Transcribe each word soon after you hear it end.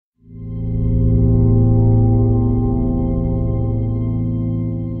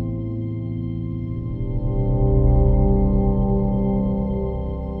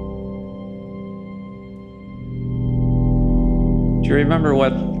you remember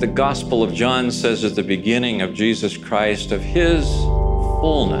what the Gospel of John says at the beginning of Jesus Christ? Of his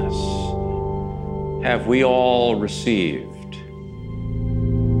fullness have we all received,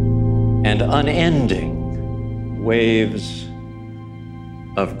 and unending waves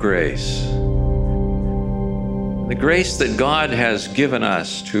of grace. The grace that God has given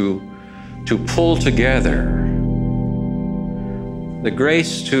us to pull together, the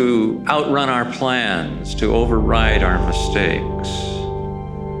grace to outrun our plans, to override our mistakes.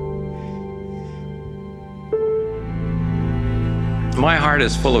 My heart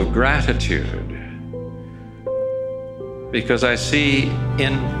is full of gratitude because I see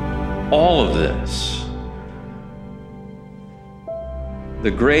in all of this the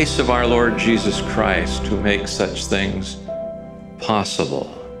grace of our Lord Jesus Christ, who makes such things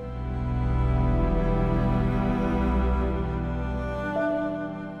possible.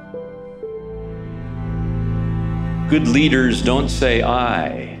 Good leaders don't say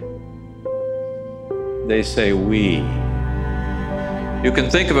I, they say we. You can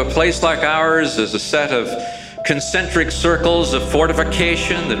think of a place like ours as a set of concentric circles of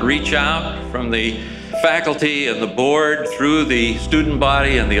fortification that reach out from the faculty and the board through the student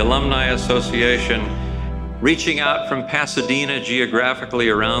body and the alumni association, reaching out from Pasadena geographically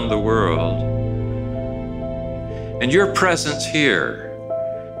around the world. And your presence here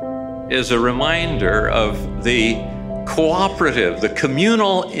is a reminder of the cooperative, the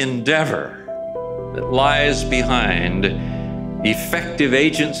communal endeavor that lies behind effective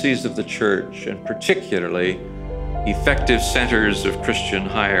agencies of the church, and particularly effective centers of Christian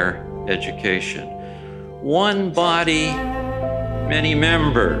higher education. One body, many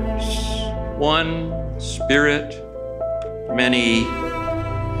members. One Spirit, many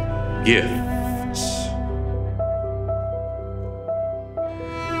gifts.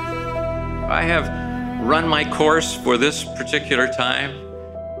 I have run my course for this particular time.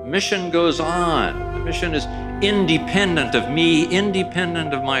 Mission goes on. The mission is independent of me,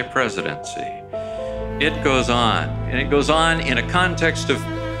 independent of my presidency. It goes on, and it goes on in a context of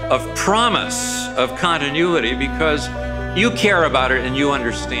promise, of continuity, because you care about it and you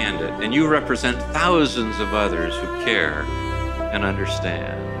understand it, and you represent thousands of others who care and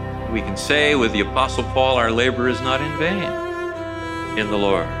understand. We can say with the Apostle Paul, our labor is not in vain in the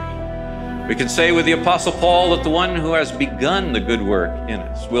Lord. We can say with the Apostle Paul that the one who has begun the good work in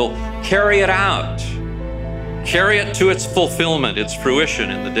us will carry it out, carry it to its fulfillment, its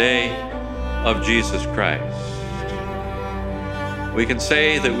fruition in the day of Jesus Christ. We can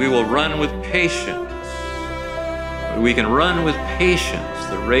say that we will run with patience. We can run with patience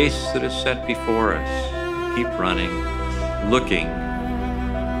the race that is set before us. Keep running, looking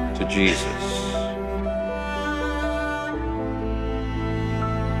to Jesus.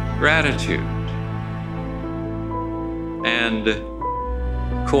 Gratitude and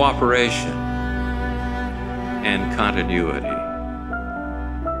cooperation and continuity.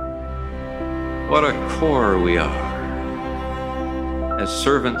 What a core we are as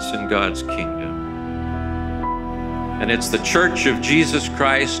servants in God's kingdom. And it's the Church of Jesus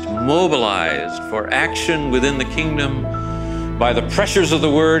Christ mobilized for action within the kingdom by the pressures of the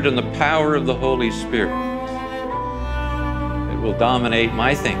Word and the power of the Holy Spirit. It will dominate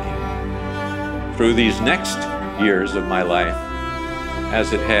my thinking through these next years of my life,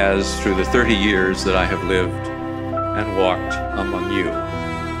 as it has through the 30 years that I have lived and walked among you.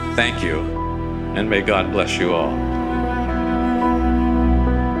 Thank you, and may God bless you all.